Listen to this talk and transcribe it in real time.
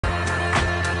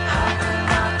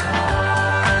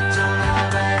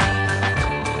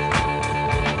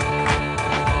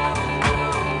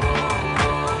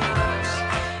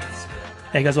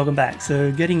Hey guys, welcome back. So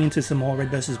getting into some more Red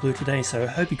vs Blue today, so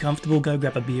hope you're comfortable. Go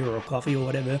grab a beer or a coffee or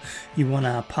whatever you want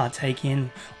to partake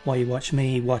in while you watch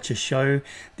me watch a show.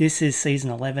 This is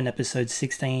season 11, episodes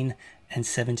 16 and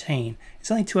 17. It's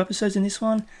only 2 episodes in this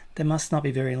one. They must not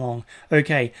be very long.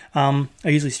 Okay, I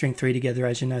usually string 3 together,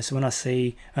 as you know, so when I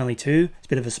see only 2, it's a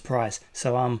bit of a surprise.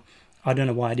 So I don't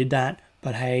know why I did that,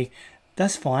 but hey,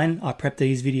 that's fine. I prepped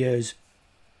these videos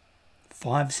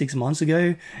 5-6 months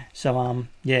ago, so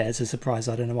yeah, it's a surprise.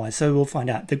 I don't know why, so we'll find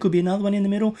out. There could be another one in the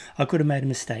middle. I could have made a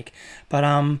mistake,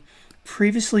 but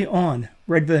previously on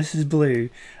Red vs Blue,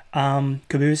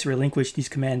 Caboose relinquished his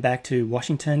command back to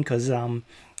Washington because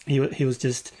he was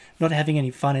just not having any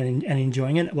fun and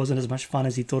enjoying it. It wasn't as much fun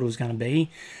as he thought it was going to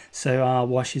be. So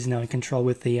Wash is now in control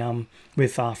with the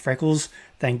Freckles,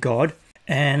 thank God.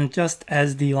 And just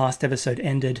as the last episode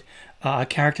ended, a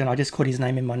character, and I just caught his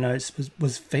name in my notes,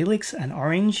 was Felix, an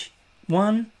orange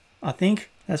one, I think.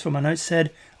 That's what my notes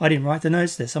said. I didn't write the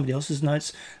notes. They're somebody else's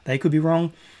notes. They could be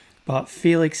wrong. But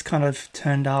Felix kind of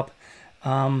turned up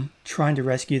trying to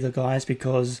rescue the guys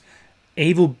because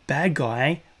evil bad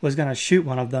guy was going to shoot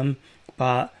one of them,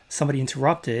 but somebody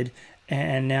interrupted,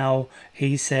 and now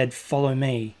he said, follow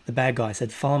me. The bad guy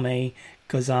said, follow me,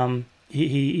 because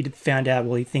he found out,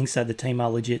 well, he thinks that the team are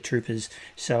legit troopers.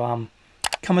 So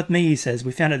come with me, he says.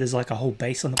 We found out there's like a whole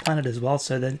base on the planet as well,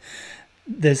 so then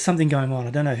there's something going on. I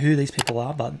don't know who these people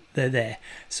are, but they're there.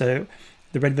 So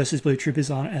the Red vs Blue troopers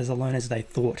aren't as alone as they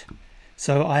thought.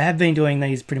 So I have been doing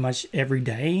these pretty much every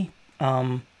day.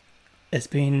 It's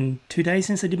been 2 days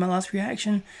since I did my last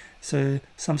reaction, so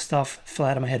some stuff fell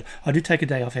out of my head. I do take a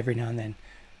day off every now and then,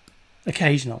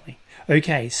 occasionally.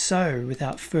 Okay, so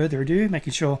without further ado,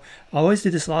 making sure, I always do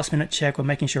this last minute check or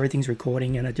making sure everything's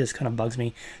recording, and it just kind of bugs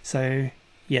me. So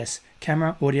yes,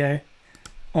 camera, audio,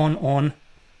 on.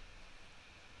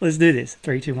 Let's do this.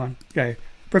 3, 2, 1, go.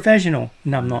 Professional.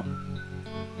 No, I'm not.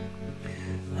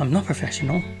 I'm not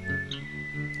professional.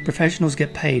 Professionals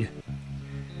get paid.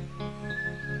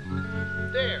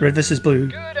 There. Red vs Blue,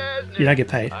 you don't get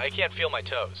paid. I can't feel my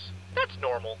toes. That's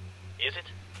normal, is it?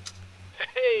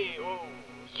 Hey, ooh,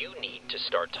 you need to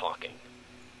start talking.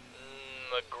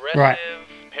 Aggressive, right.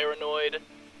 Paranoid,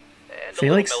 and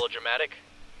Felix? a little melodramatic.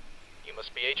 You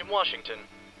must be Agent Washington.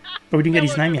 But we didn't get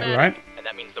his name yet, right? And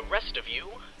that means the rest of you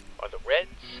are the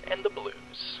Reds and the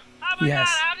Blues. Oh my Yes.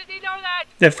 God, how did he know that?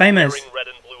 They're famous. Wearing red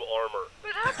and blue armor.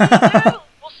 But how did he know?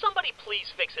 Will somebody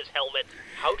please fix his helmet?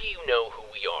 How do you know who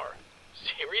we are?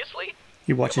 Seriously?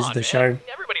 He watches Come on, the man. show.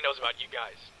 Everybody knows about you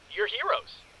guys. You're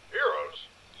heroes. Heroes?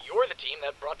 You're the team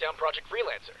that brought down Project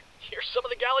Freelancer. You're some of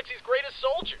the galaxy's greatest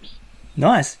soldiers.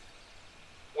 Nice.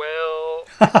 Well,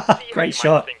 Great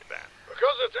shot. Think that.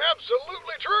 Because it's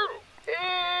absolutely true.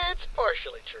 It's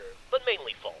partially true, but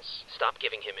mainly false. Stop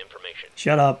giving him information.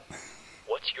 Shut up.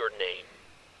 What's your name?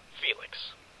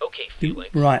 Felix. Okay, Felix.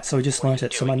 Right, so we just What are learnt you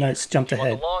it, so my doing notes here? jumped Do you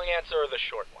ahead. want the long answer or the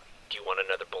short one? Do you want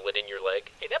another bullet in your leg?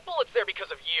 Hey, that bullet's there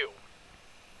because of you.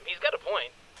 He's got a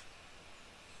point.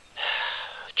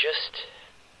 Just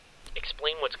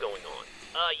explain what's going on.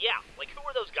 Yeah, like who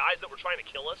were those guys that were trying to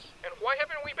kill us? And why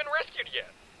haven't we been rescued yet?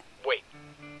 Wait,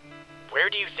 where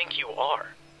do you think you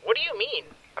are? What do you mean?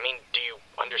 I mean, do you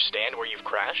understand where you've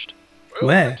crashed? Well,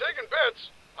 Where? we're taking bets.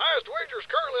 Highest wager's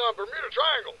currently on Bermuda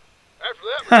Triangle. After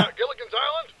that, we got Gilligan's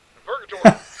Island and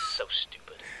Purgatory. So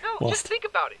stupid. No, Lost. just think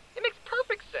about it. It makes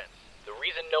perfect sense. The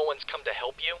reason no one's come to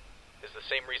help you is the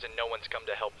same reason no one's come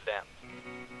to help them.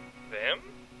 Them?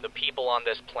 The people on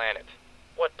this planet.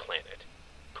 What planet?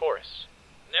 Chorus.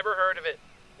 Never heard of it.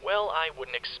 Well, I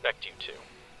wouldn't expect you to.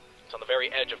 It's on the very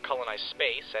edge of colonized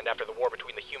space, and after the war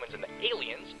between the humans and the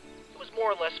aliens, it was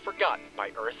more or less forgotten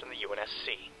by Earth and the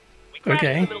UNSC. We crashed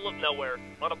Okay. in the middle of nowhere,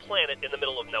 on a planet in the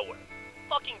middle of nowhere.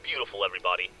 Fucking beautiful,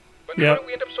 everybody. But Yeah. how did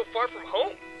we end up so far from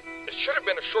home? It should have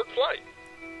been a short flight.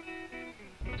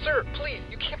 Sir, please,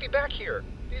 you can't be back here.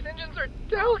 These engines are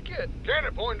delicate. Can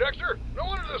it, Poindexter? No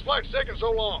wonder this flight's taking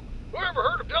so long. Who ever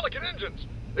heard of delicate engines?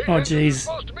 These Oh, engines are jeez.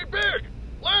 supposed to be big,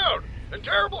 loud, and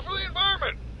terrible for the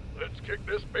environment. Let's kick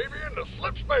this baby into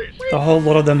slip space. A whole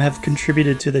lot of them have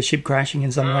contributed to the ship crashing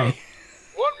in some way.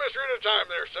 One mystery at a time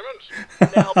there,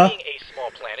 Simmons. Now, being a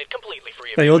small planet completely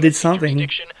free of They all did UNSC something.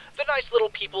 jurisdiction, the nice little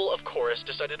people of Chorus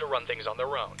decided to run things on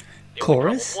their own. The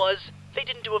Chorus? only problem was, they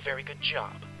didn't do a very good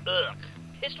job. Ugh.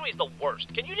 History's the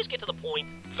worst. Can you just get to the point?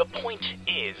 The point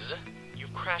is,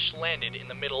 you've crash-landed in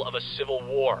the middle of a civil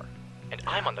war, and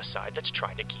I'm on the side that's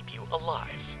trying to keep you alive.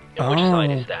 And which Oh.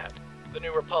 side is that? The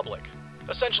New Republic.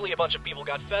 Essentially, a bunch of people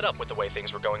got fed up with the way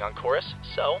things were going on Chorus,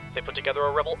 so they put together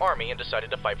a rebel army and decided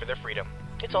to fight for their freedom.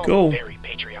 It's all Cool. very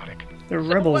patriotic. They're So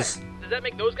rebels. what? Does that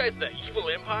make those guys the evil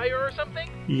empire or something?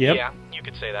 Yep. Yeah, you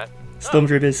could say that.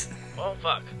 Stormtroopers. Oh,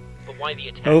 fuck. But why the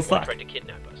attack Oh, when fuck. they tried to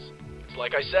kidnap us? It's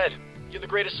like I said, you're the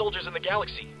greatest soldiers in the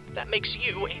galaxy. That makes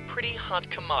you a pretty hot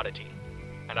commodity.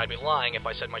 And I'd be lying if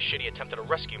I said my shitty attempt at a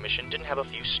rescue mission didn't have a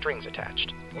few strings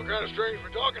attached. What kind of strings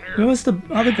we talking Who here? was the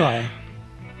other guy?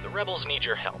 The rebels need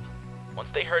your help. Once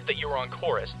they heard that you were on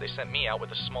chorus, they sent me out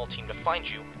with a small team to find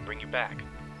you and bring you back.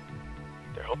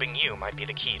 They're hoping you might be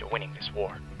the key to winning this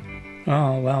war.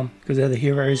 Oh, well, because they're the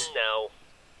heroes. No.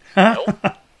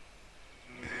 Nope.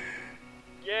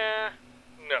 Yeah,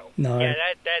 no. No. Yeah,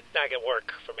 that's not gonna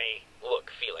work for me.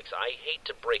 Look, Felix, I hate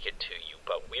to break it to you,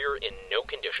 but we're in no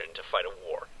condition to fight a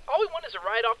war. All we want is a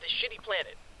ride off this shitty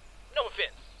planet. No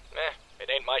offense. It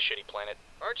ain't my shitty planet.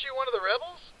 Aren't you one of the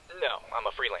rebels? No, I'm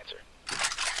a freelancer.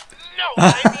 No,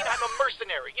 I mean I'm a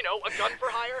mercenary. You know, a gun for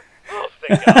hire. Oh,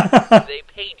 thank God. They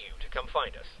paid you to come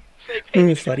find us. They pay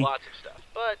me to funny. do lots of stuff.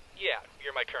 But, yeah,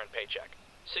 you're my current paycheck.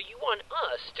 So you want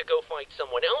us to go fight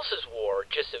someone else's war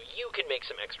just so you can make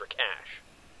some extra cash?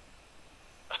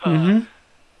 Mm-hmm.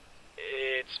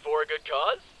 It's for a good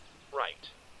cause? Right.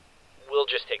 We'll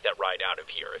just take that ride out of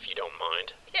here if you don't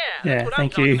mind. Yeah, Yeah, that's what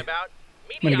thank I'm talking you. about.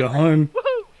 I'm gonna go home.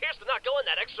 Woohoo! Here's to not going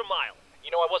that extra mile.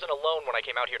 You know, I wasn't alone when I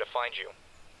came out here to find you.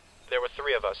 There were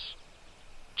 3 of us.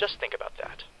 Just think about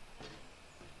that.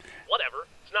 Whatever.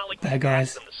 It's not like we Bad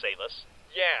guys. asked them to save us.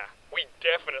 Yeah, we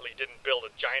definitely didn't build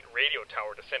a giant radio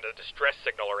tower to send a distress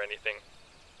signal or anything.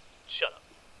 Shut up.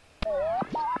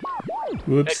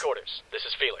 Whoops. Headquarters, this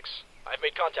is Felix. I've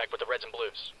made contact with the Reds and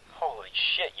Blues. Holy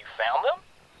shit, you found them?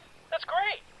 That's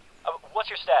great. What's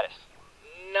your status?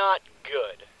 Not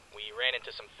good. We ran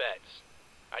into some feds.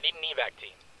 I need an evac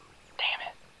team. Damn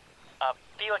it.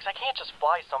 Felix, I can't just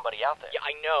fly somebody out there. Yeah,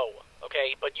 I know,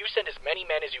 okay? But you send as many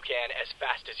men as you can, as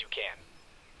fast as you can.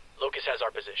 Locus has our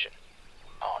position.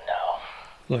 Oh, no.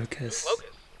 Locus.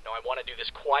 Locus? No, I want to do this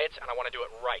quiet, and I want to do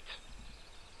it right.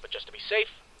 But just to be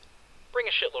safe, bring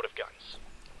a shitload of guns.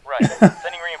 Right.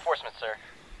 Sending reinforcements, sir.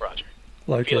 Roger.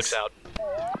 Locus. Felix out.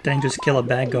 Dangerous killer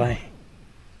bad guy.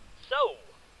 So,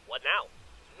 what now?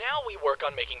 Now we work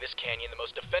on making this canyon the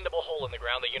most defendable hole in the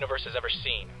ground the universe has ever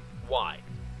seen. Why?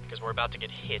 Because we're about to get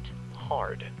hit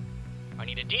hard. I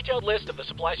need a detailed list of the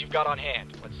supplies you've got on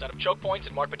hand. Let's set up choke points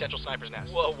and mark potential sniper's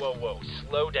nests. Whoa, whoa, whoa.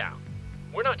 Slow down.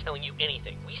 We're not telling you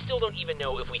anything. We still don't even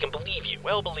know if we can believe you.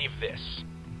 Well, believe this.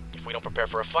 If we don't prepare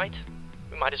for a fight,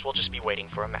 we might as well just be waiting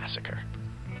for a massacre.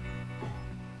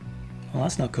 Well,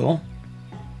 that's not cool.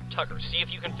 Tucker, see if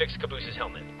you can fix Caboose's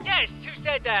helmet. Yes, who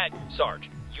said that? Sarge,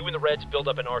 you and the Reds build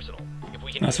up an arsenal. If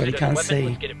we can That's use what it he as a can't weapon, see.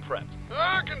 let's get it prepped.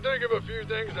 I can think of a few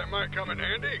things that might come in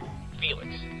handy. Felix,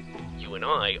 you and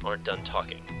I aren't done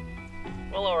talking.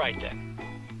 Well, alright then.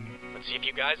 Let's see if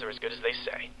you guys are as good as they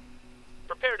say.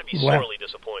 Prepare to be Wow. sorely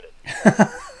disappointed.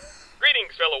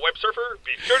 Greetings, fellow web surfer.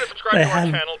 Be sure to subscribe They to our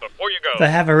have- channel before you go.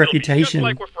 they have a It'll be reputation. just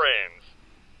like we're friends.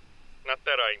 Not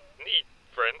that I need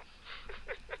friends.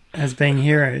 As being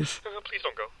heroes. Please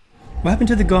don't go. What happened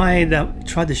to the guy that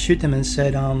tried to shoot them and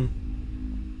said,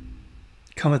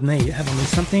 come with me? Have I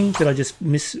missed something? Did I just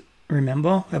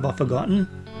misremember? Have I forgotten?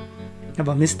 Have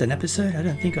I missed an episode? I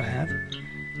don't think I have.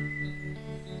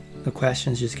 The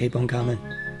questions just keep on coming.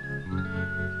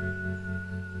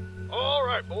 All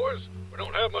right, boys. We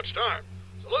don't have much time,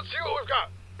 so let's see what we've got.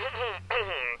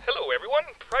 Hello, everyone.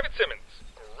 Private Simmons.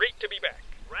 Great to be back.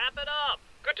 Wrap it up.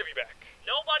 Good to be back.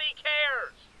 Nobody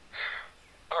cares.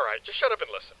 All right, just shut up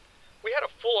and listen. We had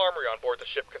a full armory on board the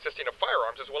ship consisting of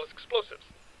firearms as well as explosives.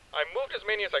 I moved as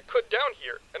many as I could down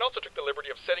here, and also took the liberty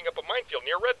of setting up a minefield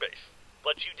near Red Base.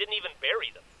 But you didn't even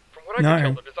bury them. From what I No.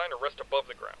 can tell, the designer rests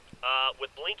above the ground.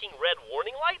 With blinking red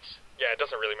warning lights? Yeah, it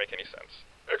doesn't really make any sense.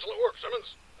 Excellent work,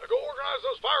 Simmons. Now go organize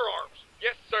those firearms.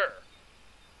 Yes, sir.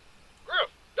 Griff,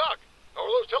 Doc, how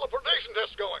are those teleportation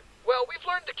tests going? Well, we've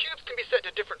learned the cubes can be set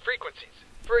to different frequencies.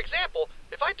 For example,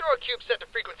 if I throw a cube set to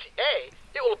frequency A,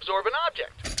 it will absorb an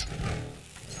object.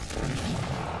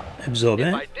 Absorb If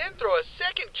it. I then throw a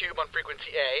second cube on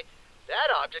frequency A,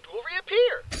 that object will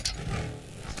reappear.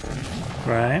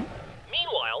 Right.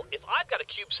 Meanwhile, if I've got a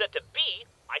cube set to B,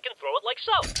 I can throw it like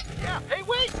so. Yeah, hey,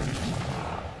 wait!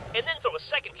 And then throw a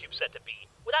second cube set to B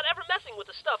without ever messing with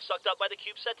the stuff sucked up by the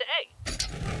cube set to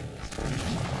A.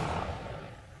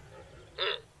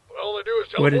 Well, all they do is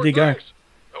teleport Where did he go? things.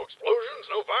 No explosions,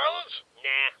 no violence.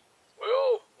 Nah.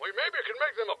 Well, we maybe can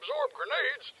make them absorb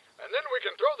grenades, and then we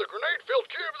can throw the grenade-filled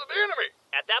cubes at the enemy.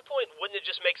 At that point, wouldn't it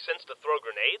just make sense to throw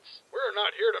grenades? We're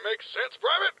not here to make sense,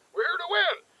 Private. We're here to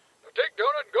win. Now take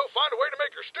Donut and go find a way to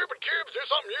make your stupid cubes do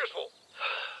something useful.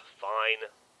 Fine.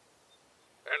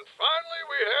 And finally,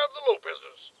 we have the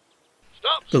Lopezes.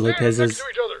 Stop The standing Lopezes. next to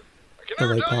each other. I can The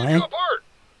never tell you Lopez. two apart.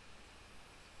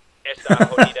 Está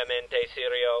jodidamente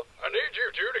serio. I need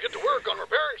you to get to work on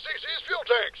repairing CC's fuel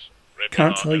tanks.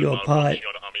 Can't tell you apart.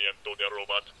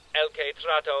 El que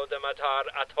trato de matar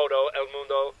a todo el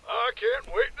mundo. I can't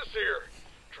wait to see her,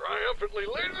 triumphantly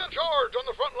leading the charge on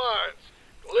the front lines,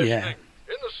 glistening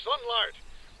in the sunlight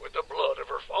with the blood of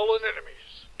her fallen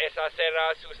enemies. Esa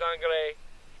será su sangre.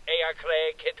 Ella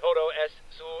cree que todo es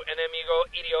su enemigo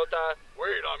idiota.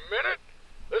 Wait a minute!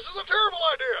 This is a terrible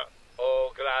idea!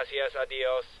 Oh, gracias a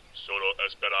Dios. Solo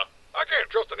espera. I can't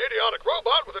trust an idiotic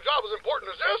robot with a job as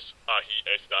important as this. Ahí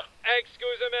está.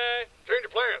 Excuse-me. Change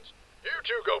of plans. You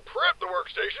two go prep the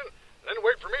workstation, and then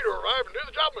wait for me to arrive and do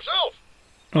the job myself.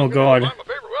 Oh God. Find my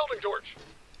favorite welding torch.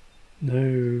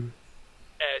 No.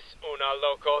 Es una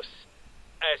locos.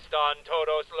 Están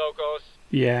todos locos.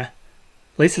 Yeah.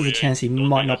 At least there's a chance he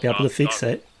might not be able to fix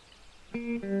it.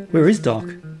 Where is Doc?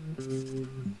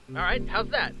 Alright, how's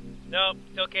that? Nope,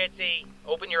 still can't see.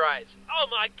 Open your eyes. Oh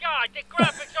my god, the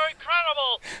graphics are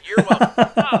incredible! You're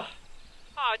welcome.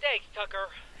 Oh, thanks, Tucker.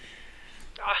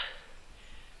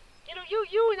 You know,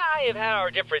 you and I have had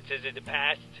our differences in the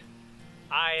past.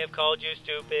 I have called you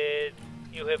stupid.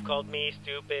 You have called me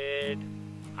stupid.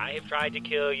 I have tried to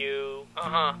kill you.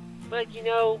 Uh-huh. But, you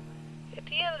know, at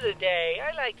the end of the day,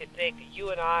 I like to think that you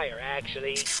and I are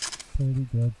actually... Pretty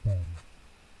good buddy.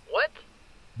 What?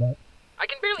 But I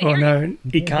can barely Oh hear you. no,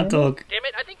 he can't talk. Damn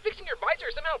it, I think fixing your visor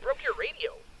somehow broke your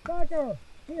radio. Tucker,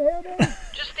 you hear me?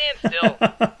 Just stand still.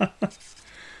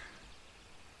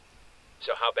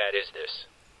 So how bad is this?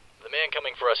 The man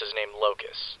coming for us is named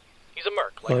Locus. He's a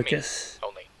merc, like Locus. me.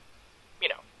 Only, you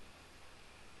know,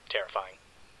 terrifying.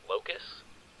 Locus?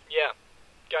 Yeah.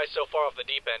 Guy's so far off the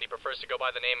deep end, he prefers to go by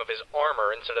the name of his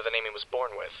armor instead of the name he was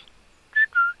born with.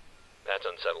 That's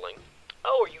unsettling.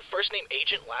 Oh, are you first name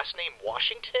Agent, last name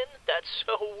Washington? That's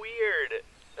so weird.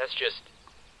 That's just...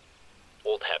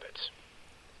 old habits.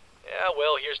 Yeah,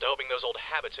 well, here's to hoping those old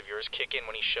habits of yours kick in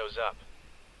when he shows up.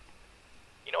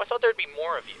 You know, I thought there'd be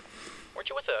more of you. Weren't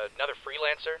you with another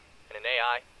freelancer and an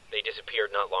AI? They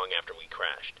disappeared not long after we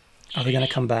crashed. Are they going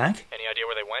to come back? Any idea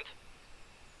where they went?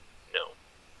 No.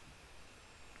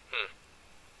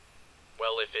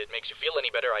 Well, if it makes you feel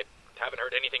any better, I haven't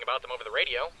heard anything about them over the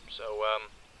radio, so,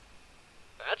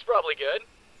 that's probably good.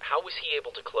 How was he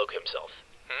able to cloak himself?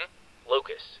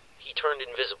 Locus, he turned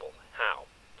invisible. How?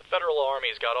 The Federal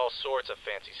Army's got all sorts of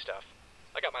fancy stuff.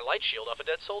 I got my light shield off a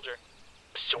dead soldier.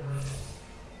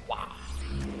 Wow.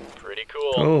 Pretty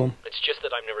cool. Oh. It's just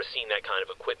that I've never seen that kind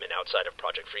of equipment outside of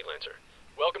Project Freelancer.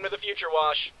 Welcome to the future,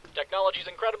 Wash. Technology's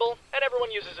incredible, and everyone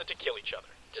uses it to kill each other.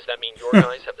 Does that mean your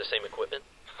guys have the same equipment?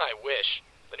 I wish.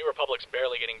 The New Republic's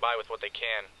barely getting by with what they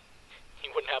can. You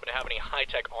wouldn't happen to have any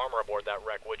high-tech armor aboard that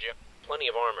wreck, would you? Plenty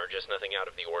of armor, just nothing out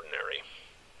of the ordinary.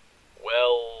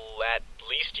 Well, at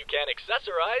least you can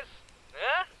accessorize.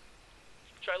 Huh?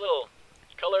 Try a little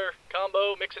color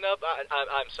combo, mixing up.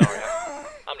 I'm sorry.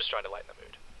 I'm just trying to lighten the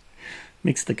mood.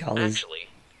 Mix the colors.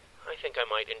 Actually, I think I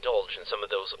might indulge in some of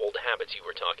those old habits you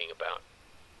were talking about.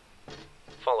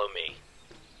 Follow me.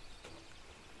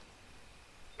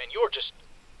 Man, you're just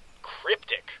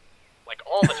cryptic. Like,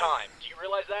 all the time. Do you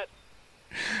realize that?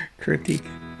 Cryptic.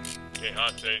 ¿Qué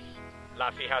haces?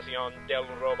 La fijación del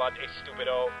robot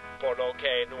estúpido, por lo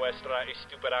que nuestra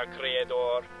estúpida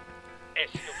creador,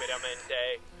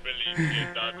 estúpidamente.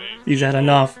 Felicidades. Is that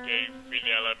enough? Que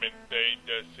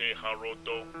finalmente se ha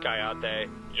roto. Cállate.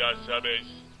 Ya sabes,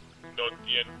 no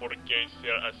tiene por qué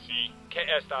ser así. ¿Qué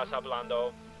estás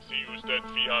hablando? Si usted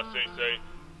fijase,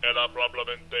 ella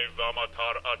probablemente va a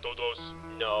matar a todos.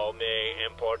 No me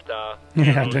importa.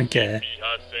 Yeah, I don't care. Si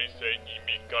fijase y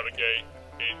me cargue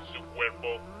en su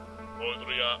cuerpo,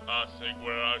 podría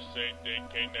asegurarse de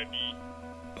que nadie.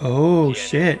 Oh,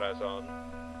 Tienes shit. razón.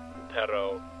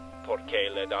 Pero, ¿por qué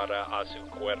le dará a su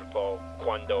cuerpo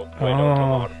cuando puedo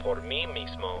tomar por mí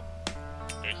mismo?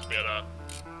 Espera.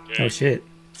 Oh, shit.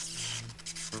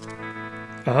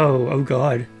 Oh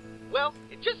god. Well,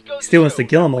 it just goes Still to wants to show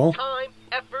kill 'em that all. with time,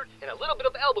 effort, and a little bit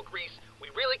of elbow grease, we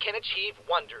really can achieve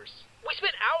wonders. We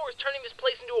spent hours turning this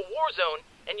place into a war zone,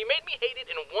 and you made me hate it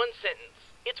in one sentence.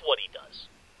 It's what he does.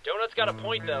 Donut's got a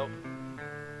point, though.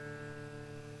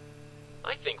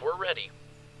 I think we're ready.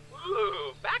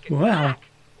 Ooh, back and Wow. back.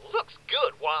 Looks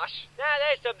good, Wash.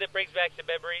 There's something that brings back some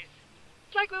memories.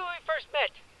 It's like when we first met.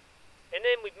 And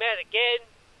then we met again,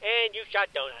 and you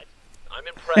shot Donut. I'm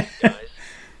impressed, guys.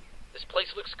 This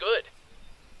place looks good.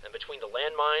 And between the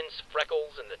landmines,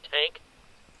 Freckles, and the tank,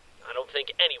 I don't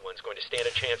think anyone's going to stand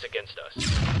a chance against us.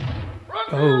 Run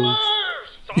for your Oh.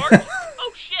 lives! Sarge?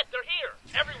 Oh shit, they're here.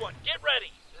 Everyone, get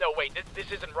ready. No, wait,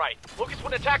 this isn't right. Lucas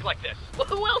wouldn't attack like this. Well,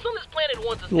 who else on this planet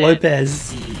wants us dead?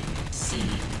 Lopez.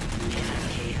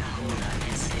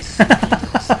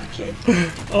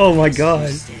 Oh my god.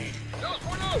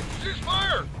 Dos.0,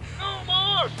 ceasefire! No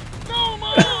more! No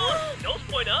more!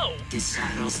 Dos.0?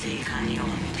 Discarros de cañón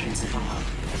principal.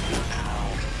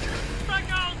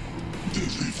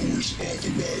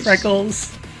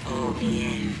 Freckles. O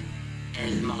bien,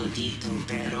 el maldito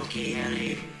perro que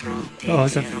quiere Oh,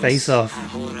 it's a face-off.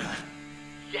 ahora.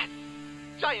 Yes!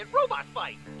 Giant robot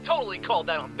fight! Totally called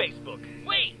that on Facebook.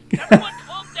 Wait! Everyone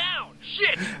calm down!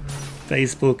 Shit!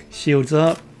 Facebook shields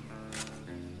up.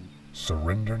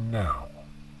 Surrender now,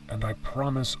 and I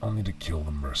promise only to kill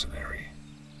the mercenary.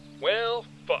 Well,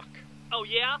 fuck. Oh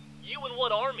yeah? You and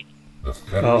what army? The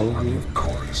Federal Oh. Army of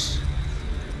Chorus.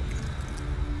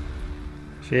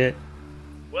 Shit.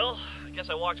 Well, I guess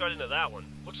I walked right into that one.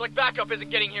 Looks like backup isn't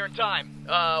getting here in time.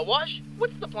 Wash?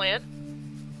 What's the plan?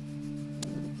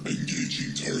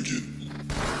 Engaging target.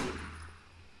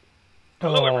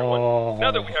 Hello, everyone. Oh.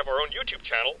 Now that we have our own YouTube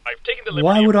channel, I've taken the liberty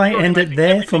Why would of I end it reorganizing there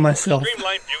everything for into a myself?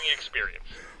 streamlined viewing experience.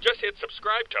 Just hit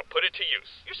subscribe to put it to use.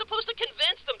 You're supposed to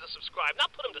convince them to subscribe,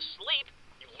 not put them to sleep.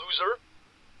 You loser.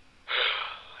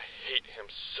 I hate him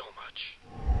so much.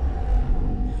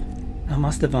 I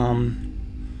must have,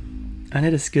 I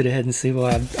need to scoot ahead and see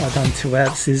why I've done 2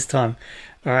 apps this time.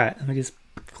 Alright, let me just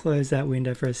close that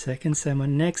window for a second. So my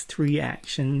next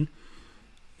reaction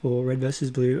for Red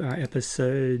vs. Blue are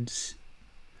episodes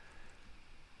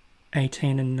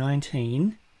 18 and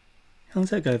 19. How long does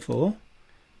that go for?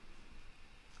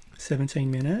 17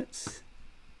 minutes.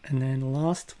 And then the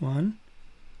last one.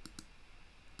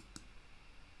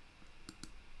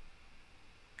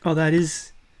 Oh, that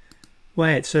is...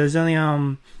 Wait, so there's only,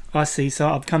 I see, so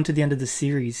I've come to the end of the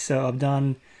series, so I've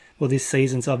done, well, this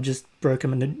season, so I've just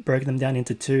broken them down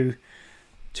into two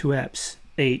apps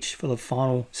each for the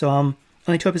final. So,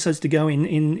 only 2 episodes to go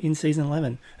in season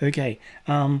 11. Okay,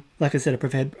 like I said, I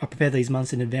prepared these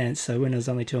months in advance, so when there's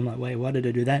only 2, I'm like, wait, why did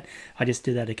I do that? I just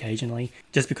do that occasionally,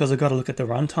 just because I've got to look at the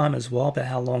runtime as well, about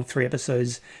how long 3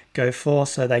 episodes go for,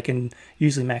 so they can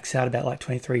usually max out about like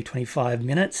 23-25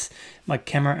 minutes. My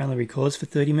camera only records for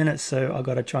 30 minutes, so I've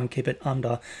got to try and keep it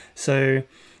under. So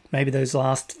maybe those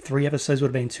last 3 episodes would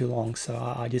have been too long, so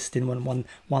I just didn't want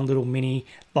one little mini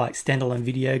like standalone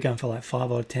video going for like 5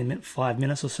 or 5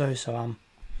 minutes or so. So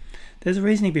there's a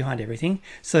reasoning behind everything.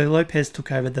 So Lopez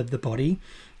took over the body,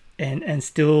 and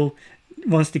still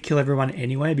wants to kill everyone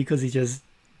anyway because he's just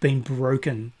been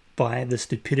broken by the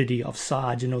stupidity of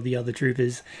Sarge and all the other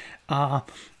troopers. I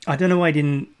don't know why he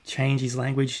didn't change his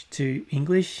language to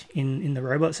English in the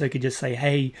robot, so he could just say,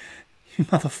 "Hey, you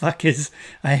motherfuckers,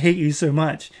 I hate you so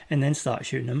much," and then start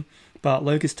shooting them. But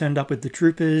Locust turned up with the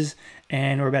troopers,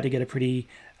 and we're about to get a pretty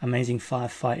amazing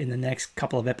firefight in the next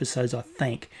couple of episodes, I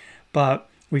think. But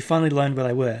we finally learned where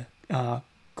they were.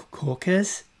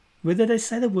 Caucus? Where did they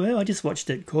say they were? I just watched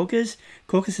it. Caucus?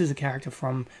 Caucus is a character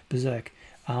from Berserk.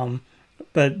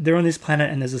 But they're on this planet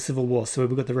and there's a civil war. So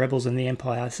we've got the rebels and the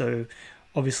Empire. So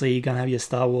obviously you're going to have your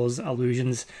Star Wars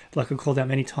allusions. Like I called out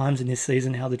many times in this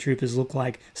season, how the troopers look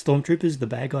like stormtroopers, the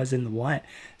bad guys in the white.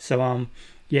 So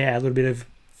yeah, a little bit of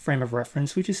frame of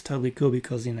reference, which is totally cool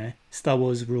because, you know, Star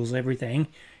Wars rules everything.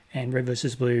 And Red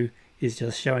vs. Blue is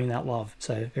just showing that love.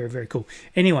 So very, very cool.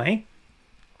 Anyway,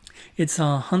 it's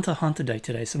Hunter x Hunter Day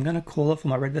today, so I'm going to call it for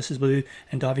my Red vs. Blue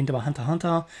and dive into my Hunter x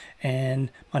Hunter. And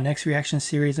my next reaction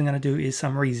series I'm going to do is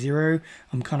Summary 0.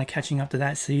 I'm kind of catching up to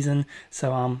that season,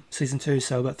 so season 2,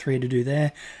 so I've got 3 to do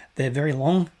there. They're very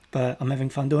long, but I'm having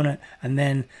fun doing it. And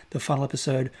then the final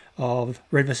episode of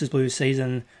Red vs. Blue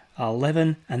season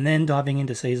 11, and then diving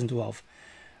into season 12.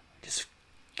 Just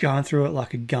going through it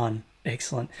like a gun.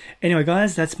 Excellent. Anyway,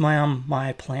 guys, that's my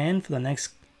my plan for the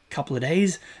next couple of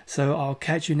days. So I'll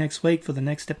catch you next week for the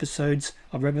next episodes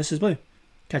of Red vs. Blue.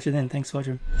 Catch you then. Thanks for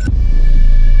watching.